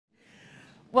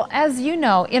Well, as you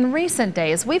know, in recent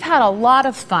days, we've had a lot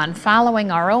of fun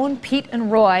following our own Pete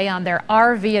and Roy on their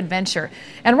RV adventure.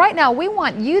 And right now, we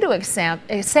want you to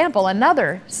sample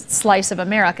another slice of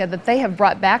America that they have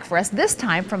brought back for us, this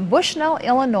time from Bushnell,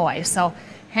 Illinois. So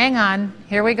hang on,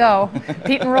 here we go.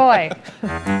 Pete and Roy.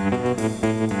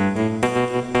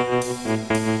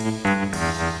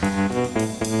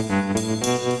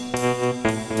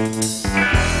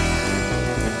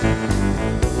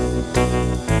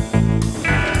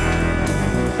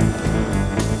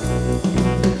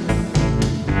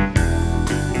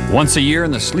 Once a year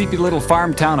in the sleepy little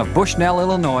farm town of Bushnell,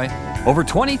 Illinois, over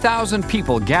 20,000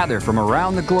 people gather from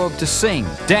around the globe to sing,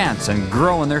 dance, and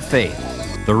grow in their faith.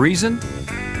 The reason?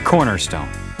 Cornerstone.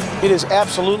 It is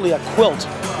absolutely a quilt,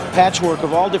 patchwork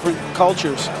of all different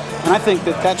cultures. And I think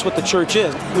that that's what the church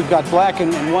is. We've got black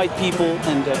and white people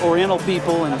and Oriental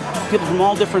people and people from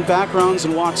all different backgrounds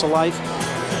and walks of life.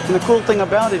 And the cool thing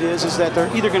about it is that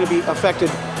they're either going to be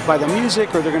affected by the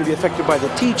music, or they're going to be affected by the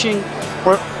teaching,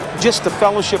 or just the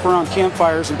fellowship around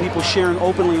campfires and people sharing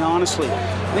openly and honestly.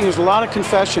 I think there's a lot of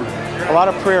confession, a lot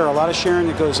of prayer, a lot of sharing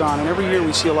that goes on, and every year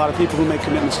we see a lot of people who make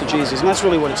commitments to Jesus, and that's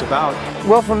really what it's about.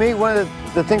 Well, for me, one of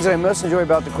the things that I most enjoy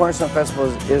about the Cornerstone Festival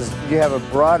is you have a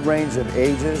broad range of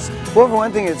ages. Well, for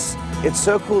one thing, it's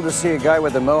so cool to see a guy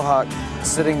with a mohawk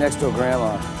sitting next to a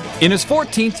grandma. In its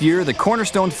 14th year, the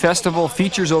Cornerstone Festival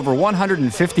features over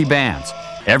 150 bands,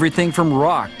 everything from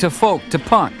rock to folk to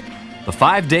punk. The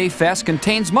 5-day fest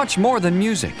contains much more than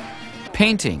music.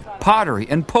 Painting, pottery,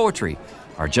 and poetry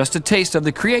are just a taste of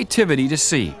the creativity to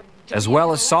see, as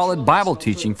well as solid Bible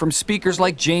teaching from speakers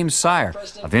like James Sire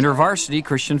of InterVarsity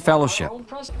Christian Fellowship.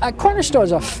 Cornerstone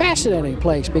is a fascinating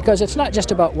place because it's not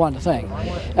just about one thing.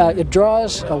 It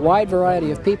draws a wide variety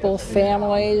of people,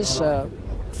 families,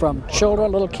 from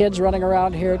children, little kids running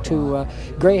around here to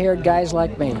gray-haired guys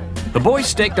like me. The boys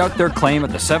staked out their claim at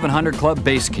the 700 Club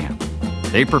base camp.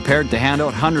 They prepared to hand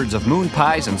out hundreds of moon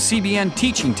pies and CBN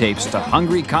teaching tapes to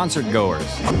hungry concert goers.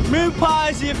 Moon pie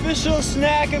is the official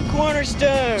snack of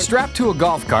Cornerstone. Strapped to a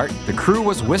golf cart, the crew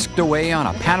was whisked away on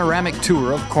a panoramic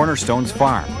tour of Cornerstone's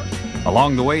farm.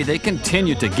 Along the way, they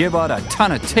continued to give out a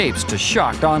ton of tapes to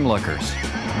shocked onlookers.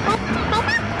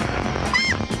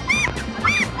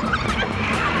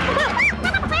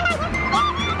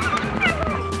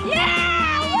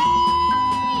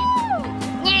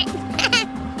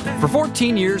 For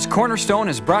 14 years, Cornerstone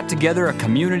has brought together a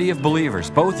community of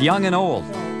believers, both young and old,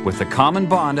 with the common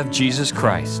bond of Jesus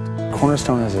Christ.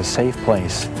 Cornerstone is a safe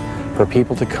place for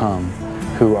people to come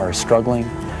who are struggling,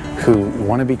 who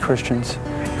want to be Christians,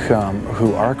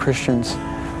 who are Christians,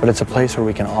 but it's a place where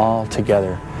we can all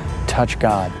together touch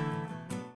God.